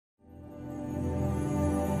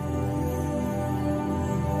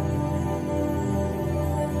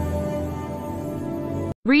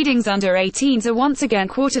Reading's under-18s are once again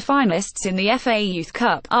quarter-finalists in the FA Youth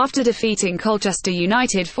Cup, after defeating Colchester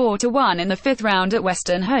United 4-1 in the fifth round at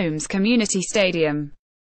Weston Homes Community Stadium.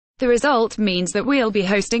 The result means that we'll be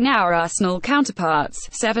hosting our Arsenal counterparts,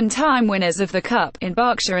 seven-time winners of the Cup, in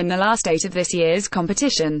Berkshire in the last 8 of this year's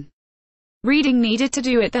competition. Reading needed to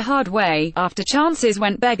do it the hard way. After chances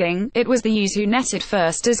went begging, it was the U's who netted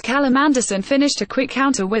first as Callum Anderson finished a quick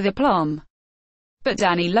counter with aplomb. But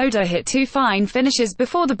Danny Loader hit 2 fine finishes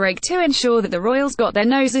before the break to ensure that the Royals got their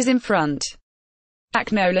noses in front.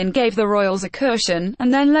 Nolan gave the Royals a cushion,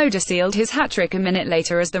 and then Loader sealed his hat-trick a minute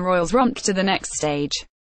later as the Royals romped to the next stage.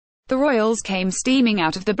 The Royals came steaming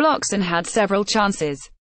out of the blocks and had several chances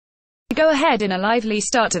to go ahead in a lively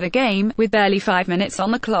start to the game. With barely 5 minutes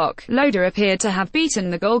on the clock, Loader appeared to have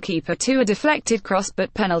beaten the goalkeeper to a deflected cross,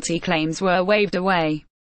 but penalty claims were waved away.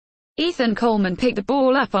 Coleman picked the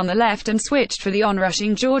ball up on the left and switched for the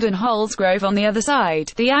onrushing Jordan Holsgrove on the other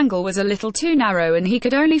side. The angle was a little too narrow and he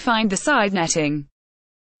could only find the side netting.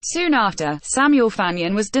 Soon after, Samuel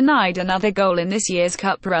Fanion was denied another goal in this year's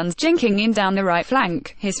cup runs, jinking in down the right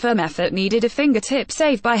flank. His firm effort needed a fingertip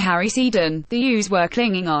save by Harry Seddon. The U's were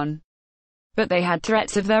clinging on, but they had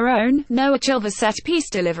threats of their own. Noah Chilver's set-piece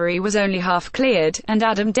delivery was only half cleared, and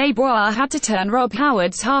Adam Desbois had to turn Rob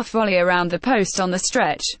Howard's half-volley around the post on the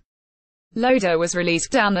stretch. Loader was released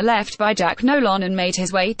down the left by Jack Nolan and made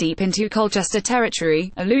his way deep into Colchester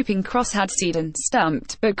territory. A looping cross had Seddon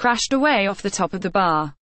stumped, but crashed away off the top of the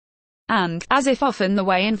bar. And, as if often the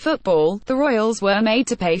way in football, the Royals were made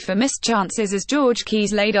to pay for missed chances as George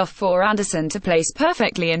Keys laid off for Anderson to place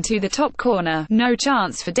perfectly into the top corner. No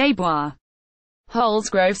chance for Desbois.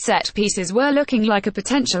 Holsgrove's set-pieces were looking like a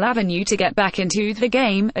potential avenue to get back into the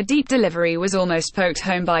game. A deep delivery was almost poked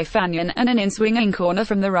home by Fanion, and an in-swinging corner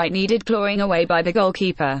from the right needed clawing away by the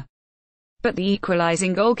goalkeeper. But the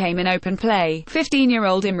equalising goal came in open play.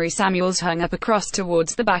 15-year-old Imre Samuels hung up a cross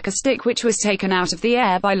towards the back, a stick which was taken out of the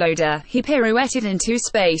air by Loader. He pirouetted into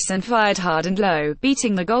space and fired hard and low,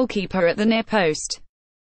 beating the goalkeeper at the near post.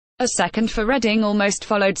 A second for Reading almost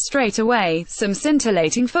followed straight away. Some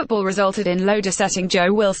scintillating football resulted in Loader setting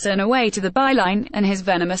Joe Wilson away to the byline, and his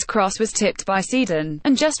venomous cross was tipped by Seddon,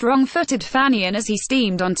 and just wrong-footed Fanion as he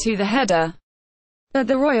steamed onto the header. But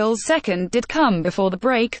the Royals' second did come before the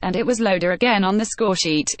break, and it was Loader again on the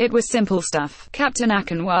scoresheet. It was simple stuff. Captain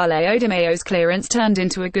Akinwale Odimeo's clearance turned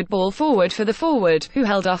into a good ball forward for the forward, who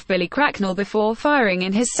held off Billy Cracknell before firing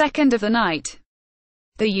in his second of the night.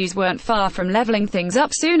 The U's weren't far from levelling things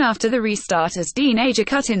up soon after the restart as Dean Ager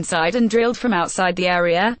cut inside and drilled from outside the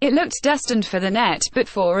area. It looked destined for the net, but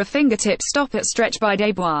for a fingertip stop at stretch by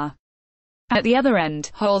Desbois. At the other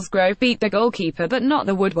end, Holsgrove beat the goalkeeper but not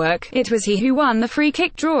the woodwork. It was he who won the free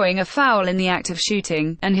kick, drawing a foul in the act of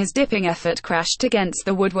shooting, and his dipping effort crashed against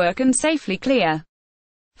the woodwork and safely clear.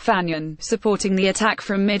 Fanion, supporting the attack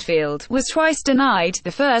from midfield, was twice denied,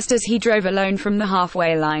 the first as he drove alone from the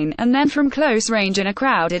halfway line, and then from close range in a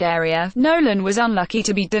crowded area. Nolan was unlucky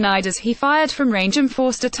to be denied as he fired from range and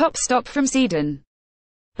forced a top stop from Seddon.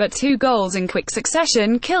 But 2 goals in quick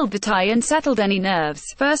succession killed the tie and settled any nerves.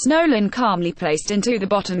 First, Nolan calmly placed into the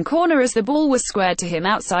bottom corner as the ball was squared to him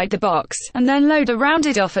outside the box, and then Loader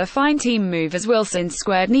rounded off a fine team move as Wilson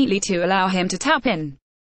squared neatly to allow him to tap in.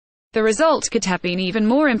 The result could have been even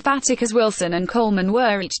more emphatic as Wilson and Coleman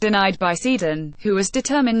were each denied by Seddon, who was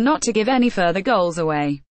determined not to give any further goals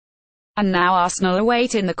away. And now Arsenal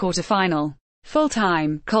await in the quarter-final.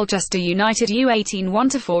 Full-time, Colchester United U18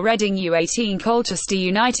 1-4 Reading U18 Colchester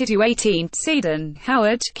United U18, Seddon,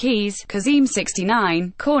 Howard, Keys, Kazim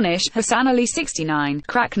 69, Cornish, Hassan Ali 69,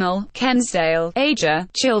 Cracknell, Kensdale, Ager,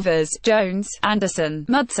 Chilvers, Jones, Anderson,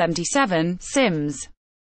 Mudd 77, Sims.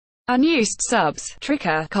 Unused subs: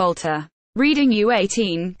 Tricker, Coulter. Reading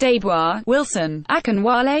U18, Desbois, Wilson,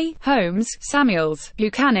 Akinwale, Holmes, Samuels,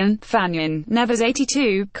 Buchanan, Fanion, Nevers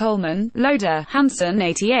 82, Coleman, Loader, Hanson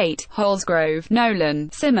 88, Holsgrove,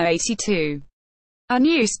 Nolan, Simmer 82.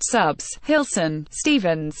 Unused subs: Hilson,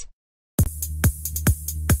 Stevens,